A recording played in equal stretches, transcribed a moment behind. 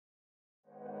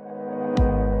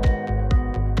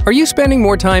Are you spending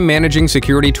more time managing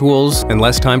security tools and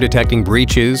less time detecting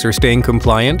breaches or staying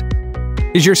compliant?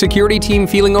 Is your security team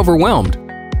feeling overwhelmed?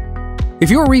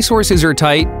 If your resources are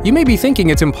tight, you may be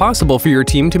thinking it's impossible for your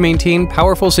team to maintain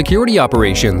powerful security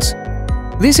operations.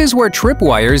 This is where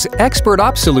Tripwire's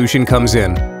ExpertOps solution comes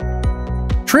in.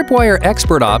 Tripwire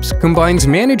ExpertOps combines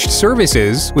managed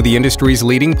services with the industry's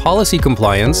leading policy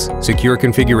compliance, secure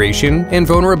configuration, and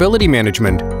vulnerability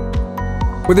management.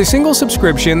 With a single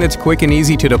subscription that's quick and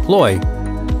easy to deploy,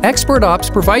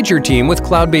 ExpertOps provides your team with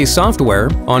cloud-based software,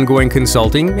 ongoing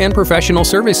consulting, and professional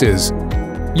services.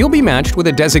 You'll be matched with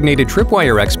a designated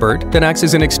Tripwire expert that acts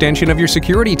as an extension of your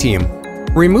security team,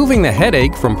 removing the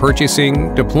headache from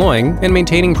purchasing, deploying, and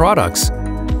maintaining products.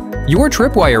 Your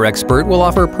Tripwire expert will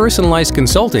offer personalized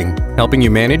consulting, helping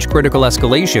you manage critical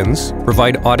escalations,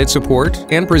 provide audit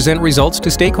support, and present results to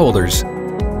stakeholders.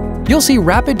 You'll see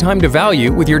rapid time to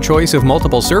value with your choice of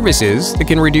multiple services that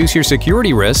can reduce your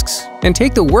security risks and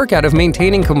take the work out of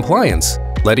maintaining compliance,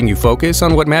 letting you focus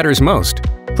on what matters most: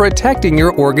 protecting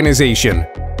your organization.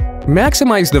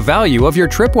 Maximize the value of your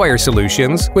Tripwire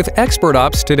solutions with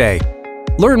ExpertOps today.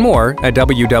 Learn more at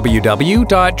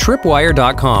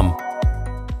www.tripwire.com.